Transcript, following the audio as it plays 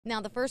Now,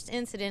 the first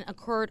incident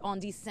occurred on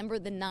December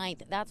the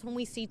 9th. That's when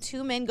we see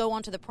two men go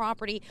onto the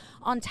property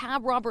on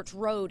Tab Roberts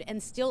Road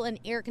and steal an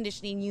air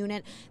conditioning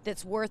unit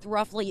that's worth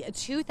roughly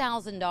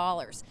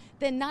 $2,000.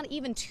 Then not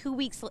even 2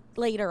 weeks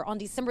later, on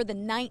December the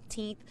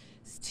 19th,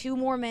 two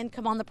more men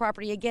come on the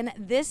property again,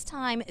 this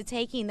time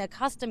taking the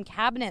custom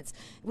cabinets.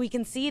 We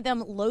can see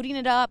them loading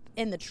it up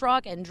in the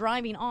truck and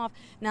driving off.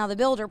 Now, the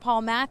builder,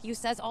 Paul Matthews,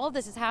 says all of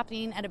this is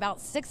happening at about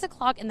 6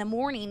 o'clock in the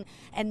morning,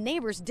 and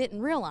neighbors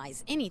didn't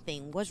realize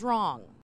anything was wrong.